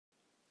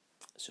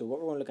So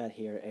what we're going to look at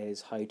here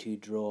is how to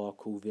draw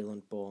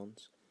covalent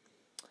bonds.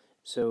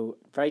 So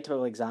very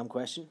typical exam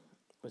question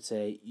would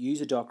say use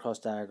a dot cross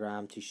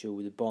diagram to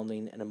show the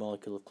bonding in a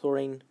molecule of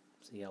chlorine,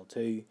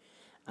 Cl2,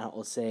 and it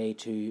will say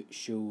to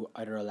show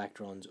outer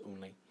electrons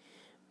only.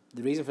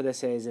 The reason for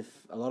this is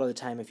if a lot of the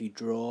time if you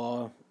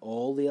draw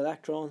all the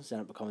electrons,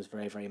 then it becomes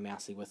very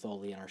messy with all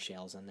the inner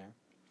shells in there.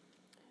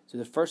 So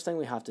the first thing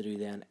we have to do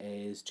then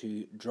is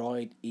to draw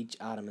out each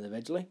atom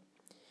individually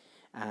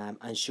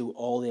and show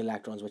all the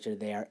electrons which are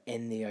there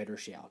in the outer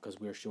shell, because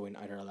we're showing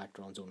outer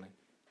electrons only.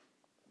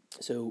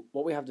 So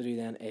what we have to do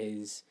then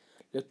is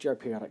look to our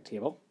periodic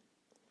table,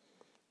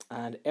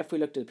 and if we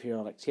look to the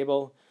periodic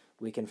table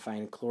we can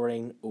find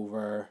chlorine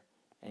over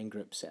in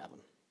group 7.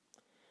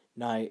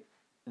 Now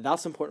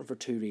that's important for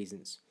two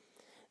reasons.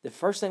 The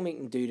first thing we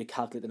can do to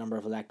calculate the number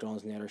of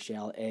electrons in the outer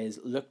shell is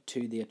look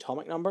to the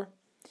atomic number,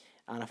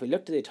 and if we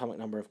look to the atomic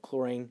number of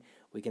chlorine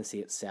we can see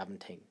it's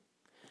 17.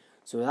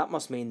 So that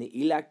must mean the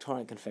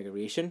electronic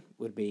configuration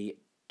would be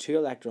 2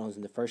 electrons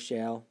in the first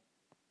shell,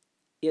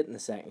 8 in the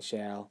second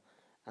shell,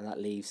 and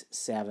that leaves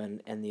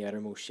 7 in the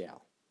outermost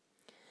shell.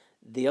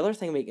 The other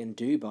thing we can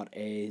do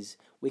is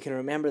we can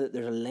remember that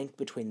there's a link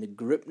between the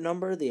group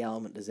number the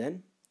element is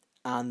in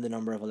and the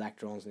number of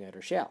electrons in the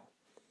outer shell.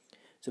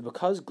 So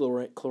because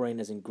chlorine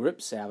is in group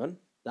 7,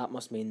 that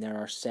must mean there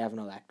are 7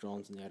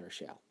 electrons in the outer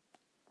shell.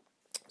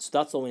 So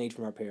that's all we need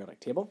from our periodic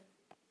table.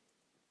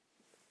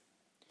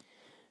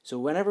 So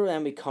whenever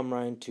then we come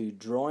round to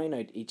drawing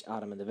out each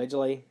atom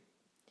individually,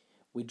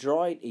 we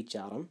draw out each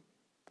atom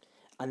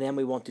and then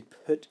we want to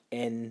put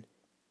in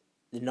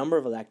the number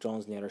of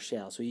electrons in the outer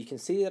shell. So you can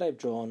see that I've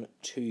drawn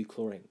 2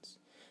 chlorines.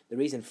 The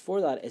reason for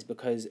that is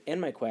because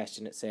in my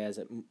question it says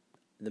that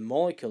the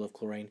molecule of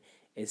chlorine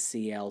is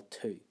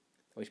Cl2,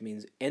 which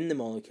means in the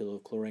molecule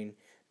of chlorine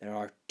there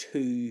are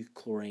 2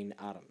 chlorine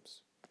atoms.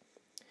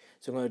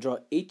 So I'm going to draw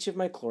each of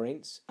my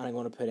chlorines and I'm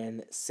going to put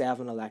in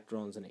 7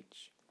 electrons in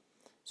each.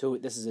 So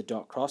this is a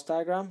dot cross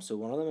diagram, so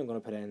one of them I'm going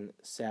to put in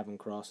 7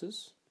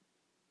 crosses.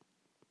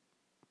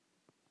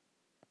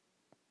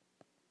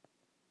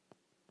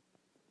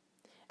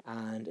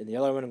 And in the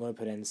other one I'm going to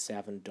put in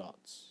 7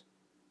 dots.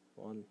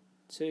 1,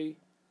 2,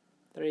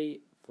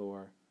 3,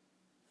 4,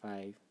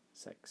 5,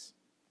 6,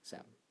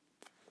 7.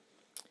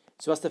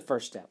 So that's the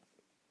first step.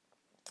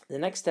 The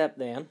next step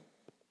then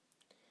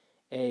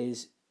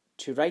is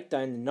to write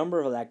down the number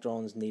of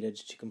electrons needed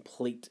to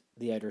complete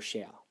the outer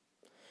shell.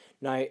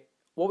 Now,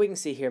 what we can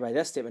see here by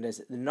this statement is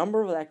that the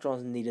number of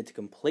electrons needed to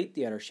complete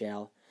the outer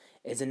shell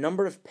is the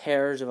number of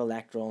pairs of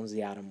electrons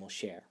the atom will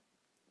share.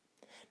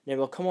 Now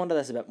we'll come on to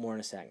this a bit more in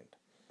a second.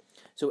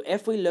 So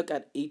if we look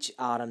at each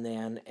atom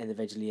then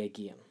individually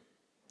again,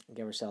 and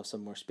give ourselves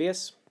some more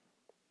space,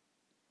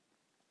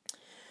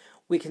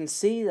 we can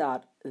see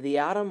that the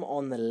atom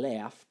on the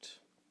left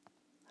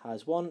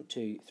has 1,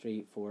 2,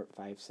 3, 4,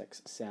 5,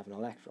 6, 7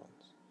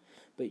 electrons.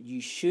 But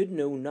you should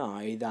know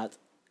now that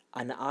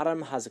an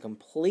atom has a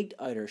complete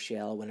outer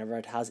shell whenever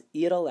it has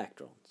 8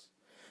 electrons.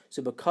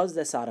 So because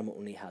this atom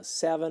only has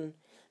 7,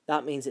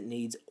 that means it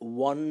needs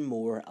 1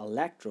 more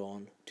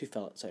electron to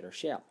fill its outer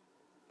shell.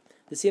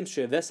 The same is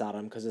true of this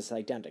atom because it's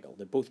identical.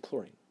 They're both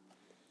chlorine.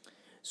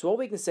 So what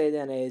we can say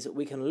then is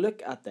we can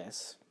look at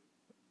this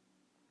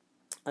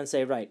and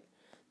say, right,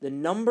 the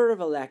number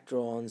of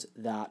electrons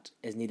that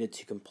is needed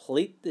to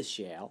complete the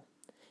shell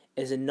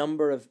is the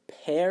number of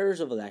pairs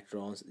of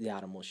electrons the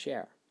atom will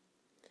share.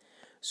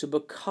 So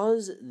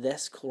because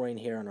this chlorine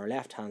here on our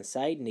left hand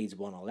side needs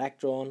 1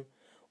 electron,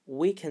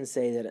 we can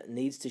say that it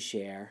needs to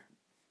share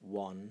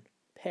 1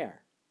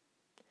 pair.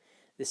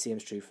 The same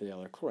is true for the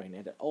other chlorine.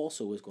 It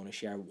also is going to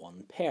share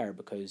 1 pair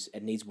because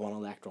it needs 1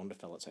 electron to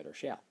fill its outer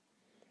shell.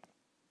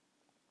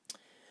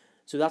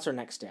 So that's our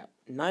next step.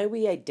 Now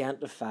we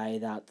identify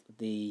that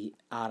the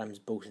atoms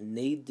both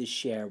need to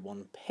share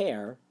 1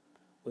 pair,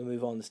 we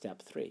move on to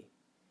step 3.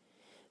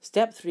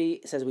 Step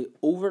 3 says we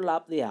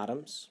overlap the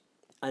atoms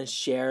and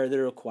share the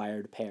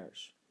required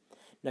pairs.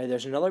 Now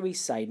there's another wee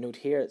side note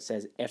here. It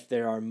says if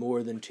there are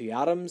more than 2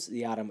 atoms,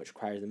 the atom which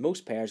requires the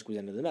most pairs goes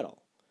into the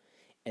middle.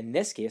 In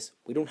this case,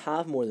 we don't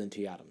have more than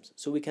 2 atoms,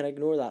 so we can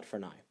ignore that for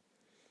now.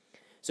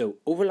 So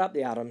overlap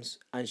the atoms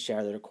and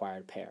share the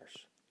required pairs.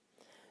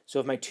 So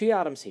if my 2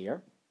 atoms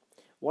here,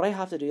 what I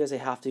have to do is I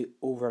have to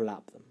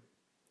overlap them.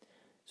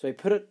 So I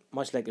put it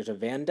much like there's a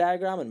Venn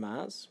diagram in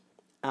maths,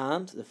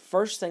 and the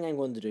first thing I'm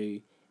going to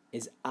do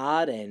is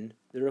add in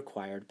the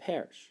required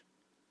pairs.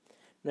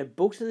 Now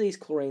both of these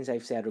chlorines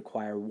I've said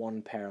require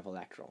 1 pair of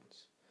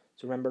electrons.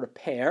 So remember a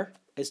pair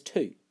is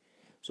 2.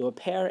 So a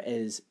pair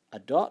is a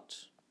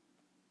dot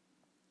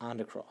and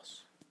a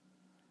cross.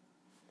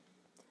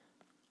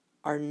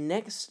 Our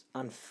next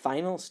and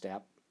final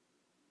step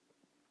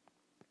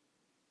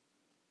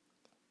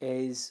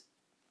is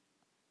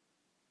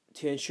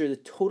to ensure the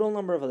total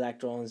number of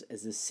electrons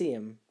is the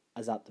same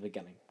as at the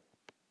beginning.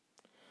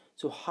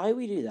 So how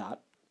we do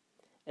that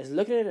is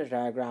looking at a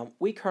diagram,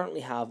 we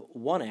currently have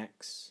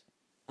 1x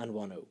and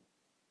 1O.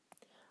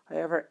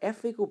 However,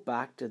 if we go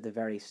back to the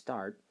very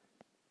start,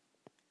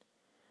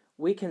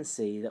 we can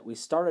see that we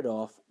started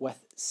off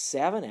with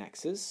 7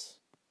 X's,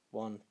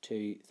 1,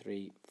 2,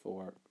 3,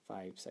 4,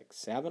 5, 6,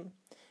 7,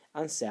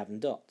 and 7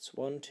 dots,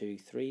 1, 2,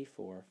 3,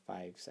 4,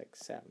 5, 6,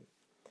 7.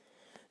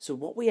 So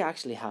what we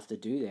actually have to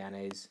do then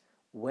is,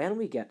 when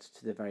we get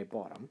to the very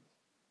bottom,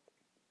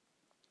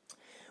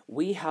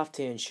 we have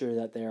to ensure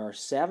that there are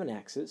 7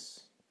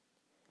 X's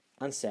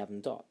and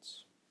 7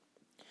 dots.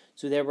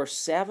 So there were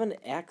 7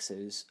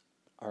 X's,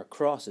 or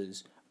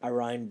crosses,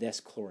 around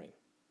this chlorine.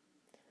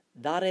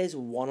 That is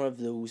one of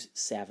those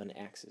 7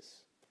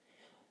 X's.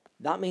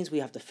 That means we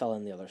have to fill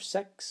in the other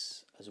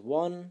 6 as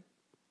 1,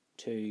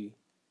 2,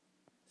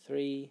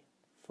 3,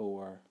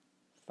 4,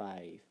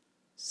 5,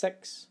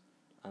 6,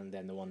 and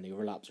then the one that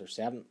overlaps are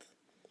 7th,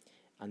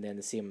 and then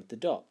the same with the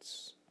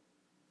dots.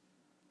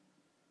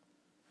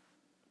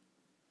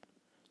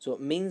 So it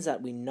means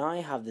that we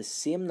now have the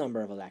same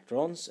number of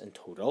electrons in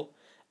total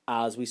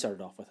as we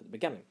started off with at the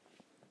beginning.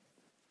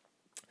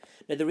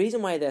 Now the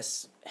reason why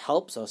this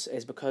helps us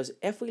is because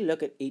if we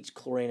look at each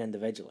chlorine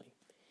individually,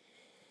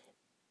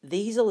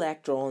 these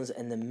electrons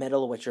in the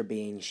middle which are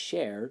being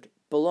shared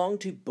belong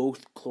to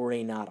both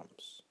chlorine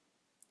atoms.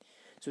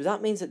 So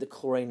that means that the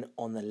chlorine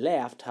on the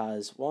left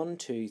has 1,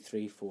 2,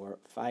 3, 4,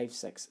 5,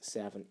 6,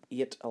 7,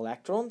 8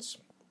 electrons,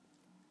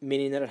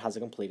 meaning that it has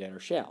a complete outer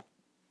shell.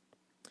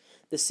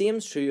 The same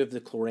is true of the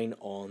chlorine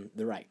on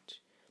the right,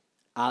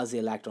 as the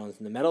electrons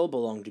in the middle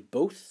belong to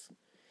both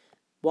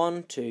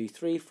 1, 2,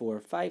 3, 4,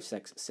 5,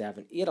 6,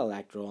 7, 8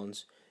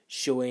 electrons,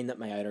 showing that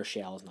my outer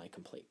shell is now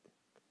complete.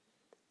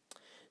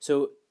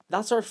 So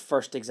that's our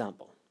first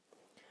example.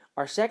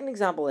 Our second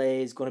example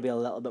is going to be a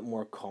little bit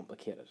more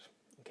complicated.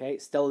 Okay,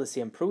 still the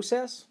same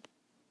process,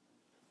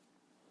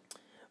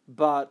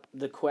 but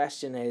the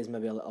question is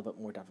maybe a little bit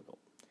more difficult.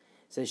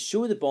 It says,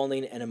 show the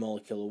bonding in a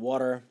molecule of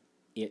water,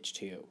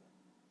 H2O.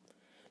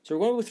 So we're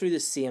going to go through the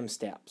same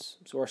steps.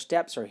 So our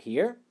steps are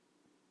here.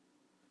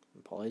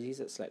 Apologies,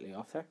 it's slightly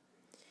off there.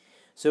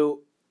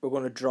 So we're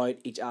going to draw out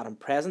each atom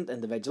present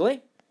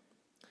individually.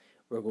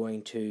 We're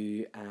going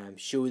to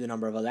show the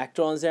number of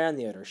electrons there in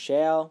the outer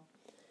shell.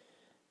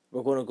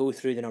 We're going to go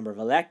through the number of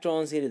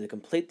electrons needed to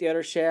complete the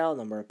outer shell,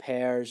 number of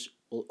pairs.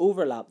 We'll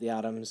overlap the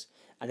atoms,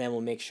 and then we'll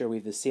make sure we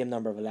have the same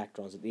number of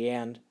electrons at the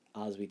end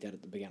as we did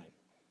at the beginning.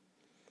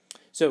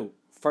 So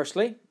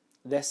firstly,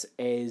 this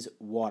is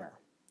water.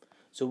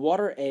 So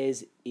water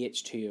is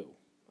H2O,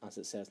 as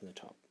it says in the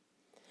top.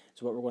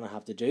 So what we're going to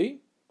have to do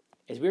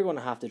is we're going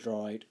to have to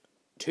draw out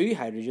 2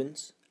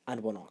 hydrogens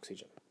and 1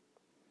 oxygen.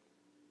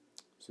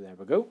 So there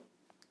we go,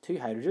 2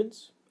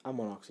 hydrogens and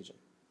 1 oxygen.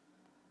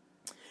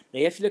 Now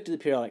if you look at the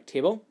periodic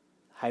table,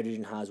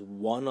 hydrogen has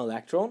 1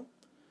 electron,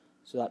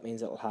 so that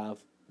means it will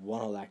have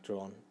 1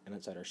 electron in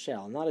its outer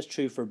shell, and that is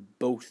true for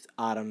both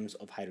atoms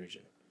of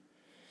hydrogen.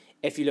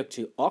 If you look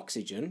to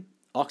oxygen,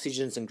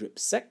 oxygen's in group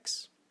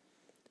 6,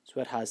 so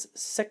it has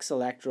 6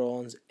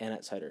 electrons in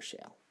its outer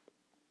shell.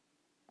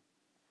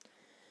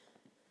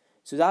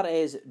 So that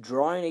is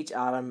drawing each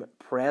atom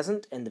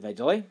present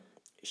individually,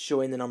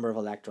 showing the number of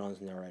electrons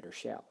in their outer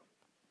shell.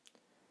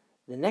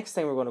 The next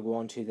thing we're going to go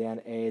on to then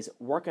is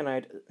working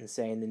out and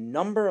saying the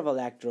number of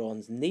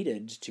electrons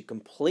needed to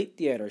complete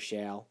the outer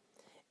shell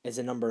is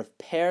the number of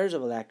pairs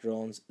of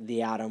electrons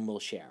the atom will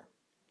share.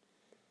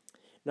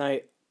 Now,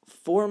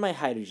 for my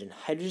hydrogen,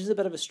 hydrogen is a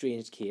bit of a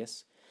strange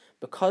case.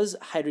 Because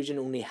hydrogen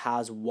only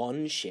has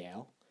 1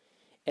 shell,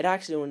 it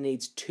actually only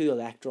needs 2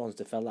 electrons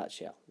to fill that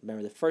shell.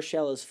 Remember, the first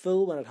shell is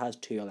full when it has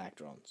 2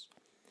 electrons.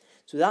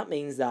 So that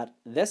means that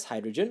this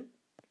hydrogen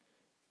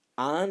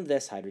and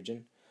this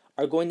hydrogen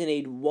are going to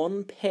need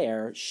 1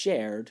 pair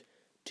shared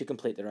to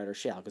complete their outer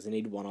shell, because they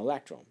need 1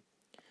 electron.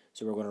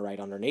 So we're going to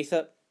write underneath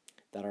it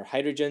that our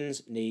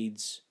hydrogens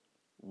needs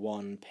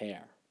 1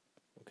 pair.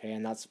 Okay,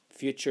 and that's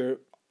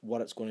future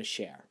what it's going to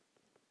share.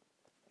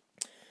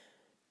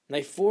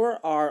 Now for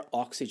our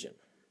oxygen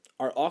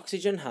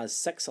has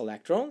 6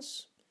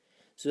 electrons,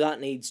 so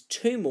that needs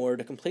 2 more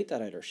to complete that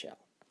outer shell.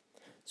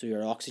 So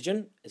your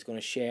oxygen is going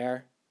to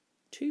share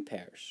 2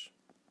 pairs.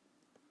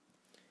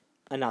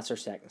 And that's our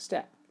second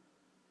step.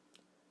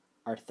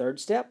 Our third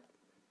step,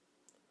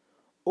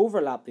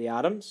 overlap the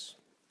atoms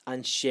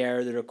and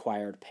share the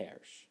required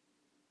pairs.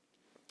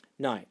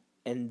 Now,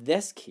 in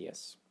this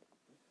case,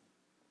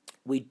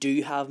 we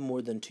do have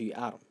more than 2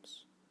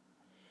 atoms.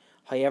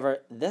 However,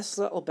 this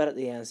little bit at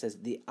the end says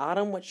the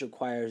atom which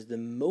requires the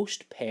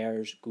most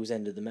pairs goes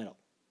into the middle.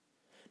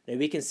 Now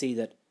we can see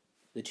that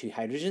the 2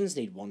 hydrogens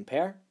need 1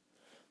 pair,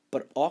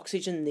 but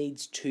oxygen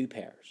needs 2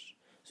 pairs.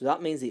 So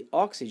that means the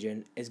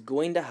oxygen is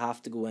going to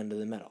have to go into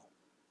the middle.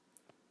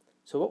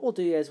 So what we'll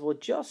do is we'll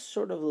just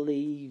sort of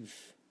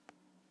leave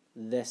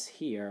this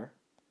here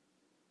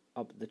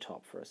up at the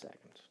top for a second.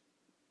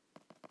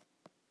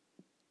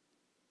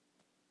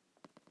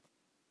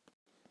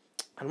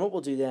 And what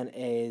we'll do then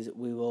is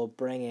we will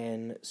bring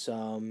in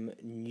some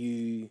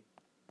new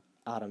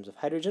atoms of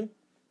hydrogen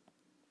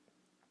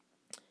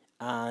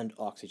and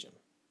oxygen.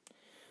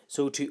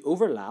 So to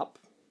overlap,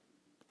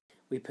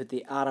 we put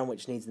the atom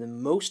which needs the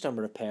most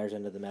number of pairs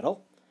into the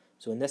middle.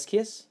 So in this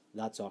case,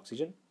 that's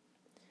oxygen.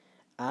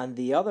 And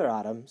the other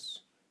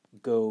atoms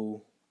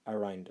go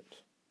around it.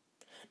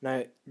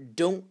 Now,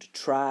 don't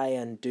try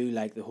and do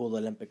like the whole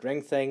Olympic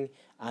ring thing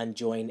and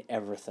join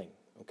everything,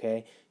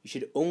 okay? You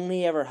should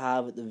only ever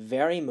have at the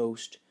very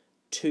most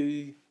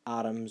 2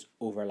 atoms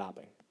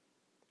overlapping.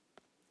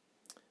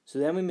 So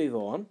then we move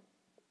on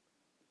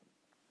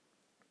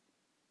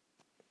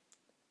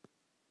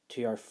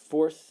to our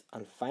 4th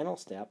and final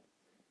step,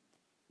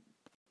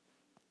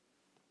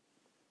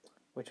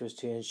 which was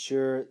to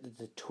ensure that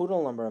the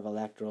total number of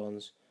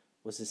electrons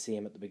was the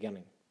same at the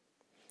beginning.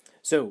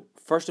 So,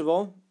 first of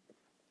all,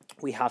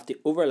 we have to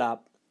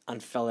overlap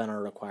and fill in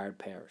our required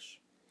pairs.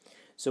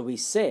 So we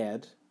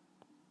said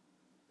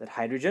that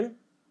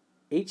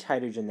each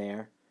hydrogen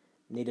there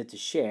needed to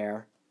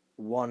share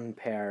 1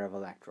 pair of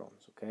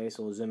electrons. Okay,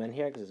 so we'll zoom in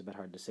here because it's a bit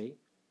hard to see.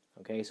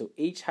 Okay, so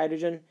each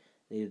hydrogen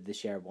needed to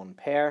share 1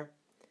 pair,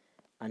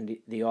 and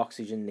the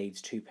oxygen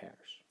needs 2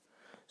 pairs.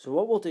 So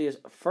what we'll do is,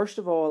 first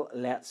of all,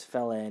 let's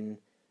fill in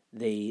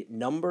the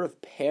number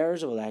of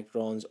pairs of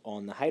electrons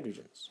on the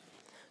hydrogens.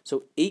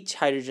 So each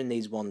hydrogen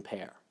needs 1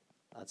 pair.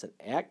 That's an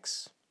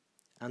X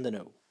and an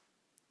O.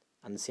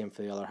 And the same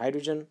for the other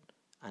hydrogen,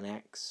 an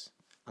X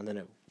and an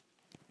O.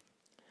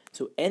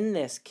 So in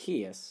this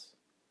case,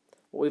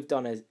 what we've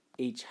done is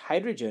each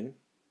hydrogen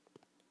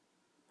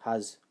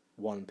has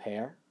 1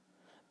 pair,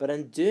 but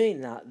in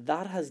doing that,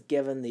 that has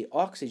given the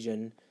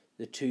oxygen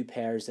the 2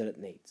 pairs that it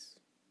needs.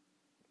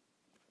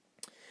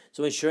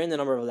 So ensuring the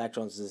number of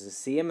electrons is the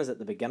same as at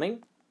the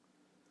beginning,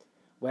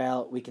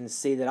 well, we can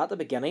see that at the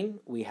beginning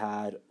we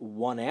had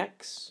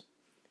 1X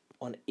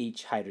on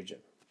each hydrogen.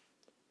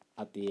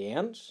 At the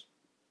end,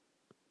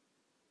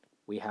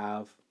 we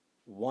have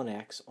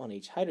 1X on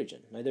each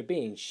hydrogen. Now they're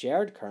being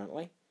shared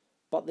currently,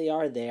 but they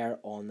are there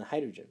on the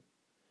hydrogen.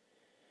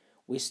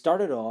 We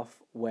started off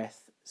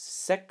with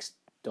 6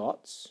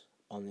 dots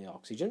on the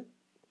oxygen.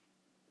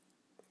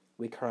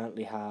 We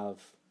currently have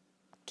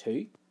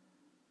 2.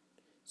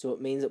 So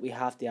it means that we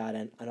have to add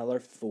in another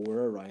 4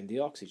 around the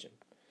oxygen.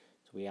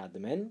 So we add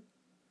them in.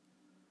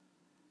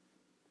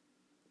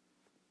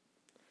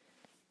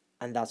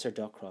 And that's our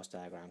dot cross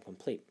diagram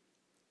complete.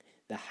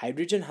 The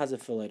hydrogen has a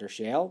full outer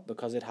shell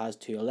because it has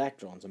 2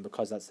 electrons, and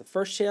because that's the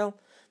first shell,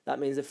 that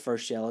means the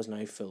first shell is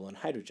now full on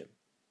hydrogen.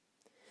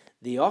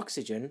 The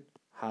oxygen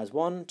has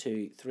 1,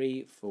 2,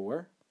 3,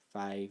 4,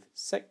 5,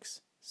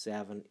 6,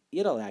 7,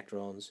 8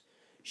 electrons,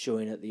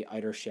 showing that the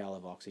outer shell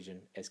of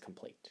oxygen is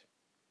complete.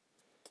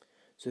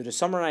 So to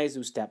summarize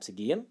those steps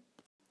again,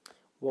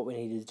 what we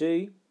need to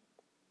do,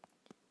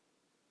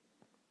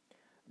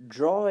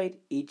 draw out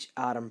each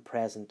atom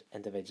present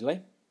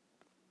individually,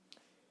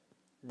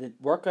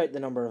 work out the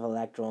number of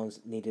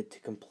electrons needed to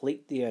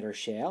complete the outer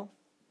shell,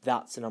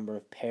 that's the number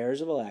of pairs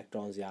of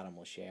electrons the atom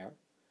will share,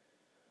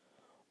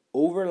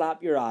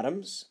 overlap your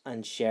atoms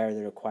and share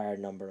the required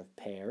number of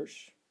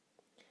pairs,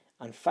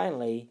 and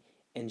finally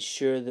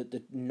ensure that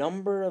the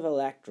number of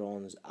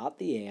electrons at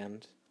the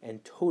end in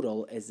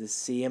total is the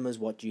same as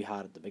what you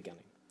had at the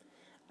beginning.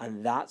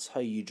 And that's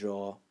how you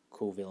draw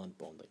covalent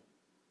bonding.